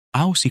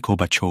Ausiko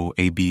ba cho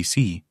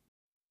ABC?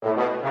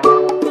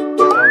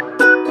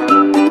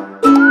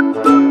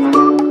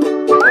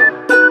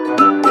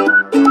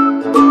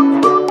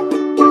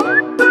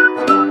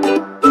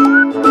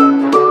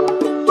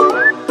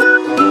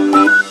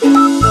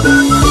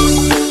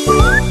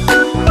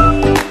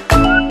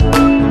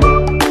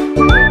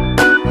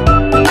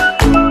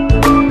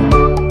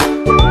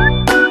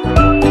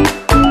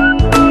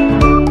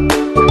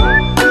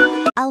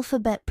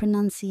 Alphabet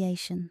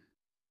pronunciation.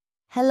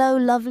 Hello,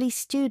 lovely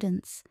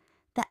students.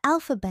 The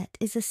alphabet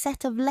is a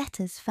set of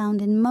letters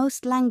found in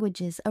most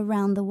languages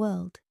around the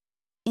world.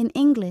 In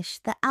English,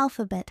 the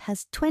alphabet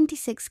has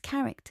 26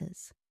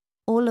 characters,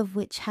 all of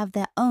which have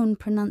their own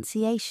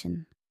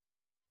pronunciation.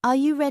 Are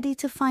you ready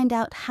to find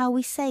out how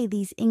we say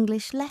these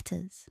English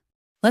letters?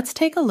 Let's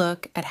take a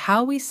look at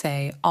how we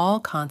say all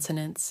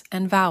consonants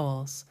and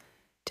vowels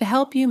to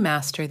help you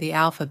master the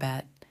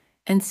alphabet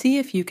and see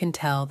if you can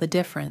tell the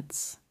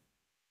difference.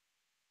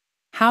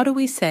 How do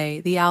we say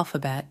the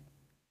alphabet?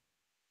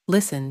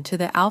 Listen to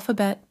the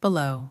alphabet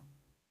below.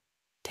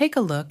 Take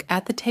a look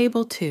at the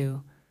table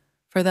 2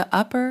 for the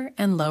upper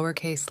and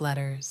lowercase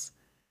letters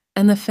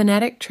and the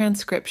phonetic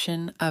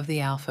transcription of the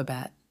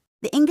alphabet.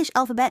 The English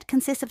alphabet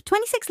consists of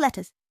 26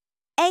 letters: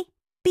 A,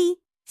 B,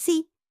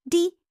 C,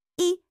 D,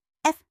 E,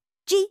 F,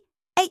 G,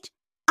 H,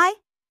 I,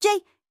 J,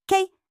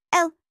 K,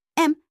 L,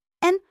 M,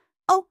 N,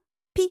 O,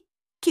 P,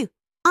 Q,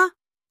 R,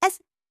 S,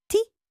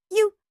 T,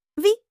 U,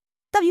 V,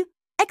 W,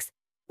 X,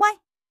 Y,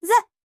 Z.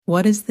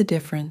 What is the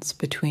difference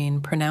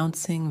between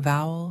pronouncing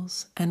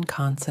vowels and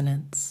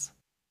consonants?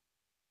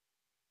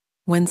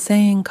 When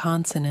saying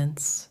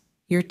consonants,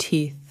 your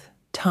teeth,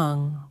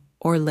 tongue,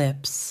 or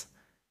lips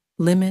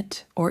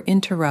limit or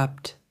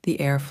interrupt the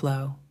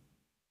airflow.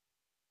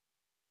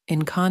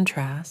 In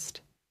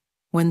contrast,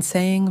 when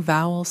saying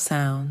vowel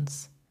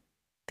sounds,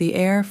 the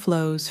air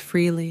flows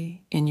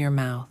freely in your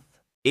mouth.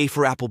 A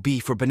for apple, B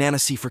for banana,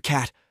 C for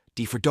cat,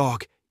 D for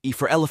dog, E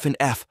for elephant,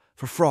 F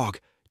for frog,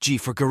 G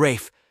for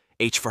giraffe,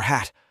 H for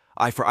hat,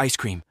 I for ice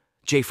cream,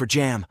 J for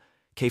jam,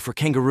 K for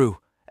kangaroo,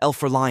 L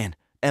for lion,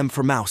 M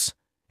for mouse,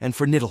 N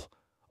for niddle,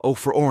 O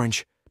for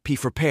orange, P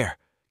for pear,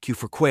 Q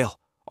for quail,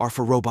 R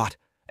for robot,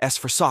 S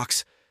for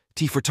socks,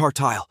 T for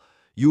tartile,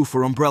 U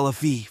for umbrella,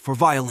 V for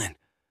violin,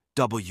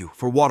 W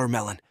for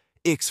watermelon,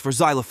 X for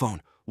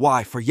xylophone,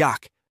 Y for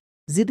yak.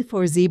 Z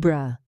for zebra.